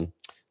 hey man,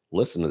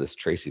 listen to this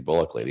Tracy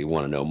Bullock lady,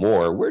 want to know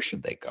more, where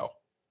should they go?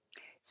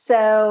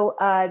 So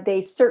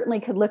they certainly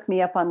could look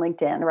me up on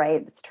LinkedIn,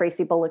 right? It's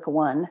Tracy Bullock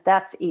 1.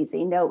 That's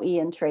easy. No E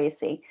in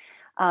Tracy.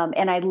 And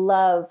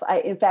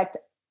in fact,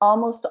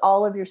 almost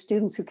all of your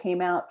students who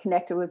came out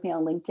connected with me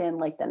on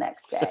LinkedIn like the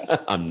next day.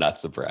 I'm not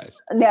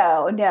surprised.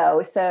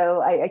 No.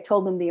 So I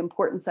told them the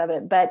importance of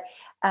it. But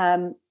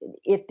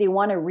if they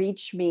want to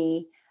reach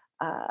me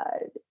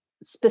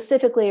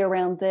specifically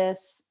around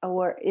this,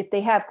 or if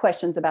they have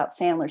questions about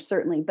Sandler,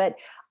 certainly. But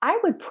I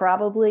would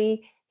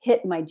probably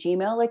hit my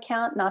Gmail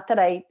account. Not that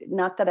I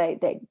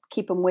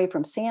keep them away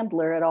from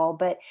Sandler at all,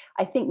 but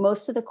I think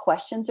most of the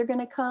questions are going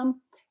to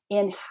come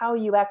in how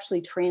you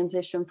actually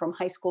transition from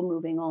high school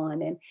moving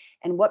on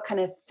and what kind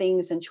of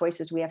things and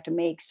choices we have to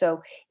make.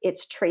 So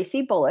it's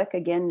Tracy Bullock,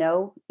 again,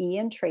 no E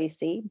in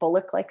Tracy,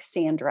 Bullock like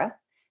Sandra,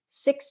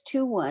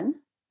 621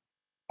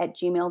 at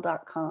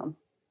gmail.com.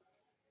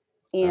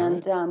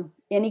 And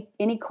right.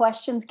 Any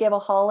questions, give a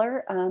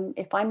holler.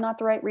 If I'm not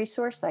the right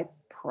resource, I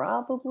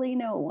probably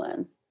know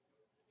one.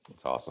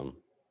 That's awesome.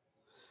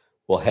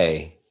 Well,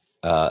 hey,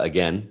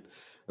 again,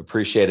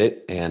 appreciate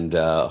it, and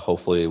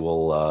hopefully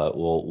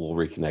we'll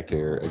reconnect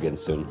here again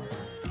soon.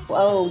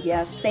 Oh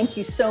yes, thank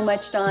you so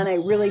much, Don. I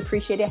really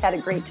appreciate it. Had a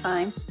great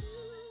time.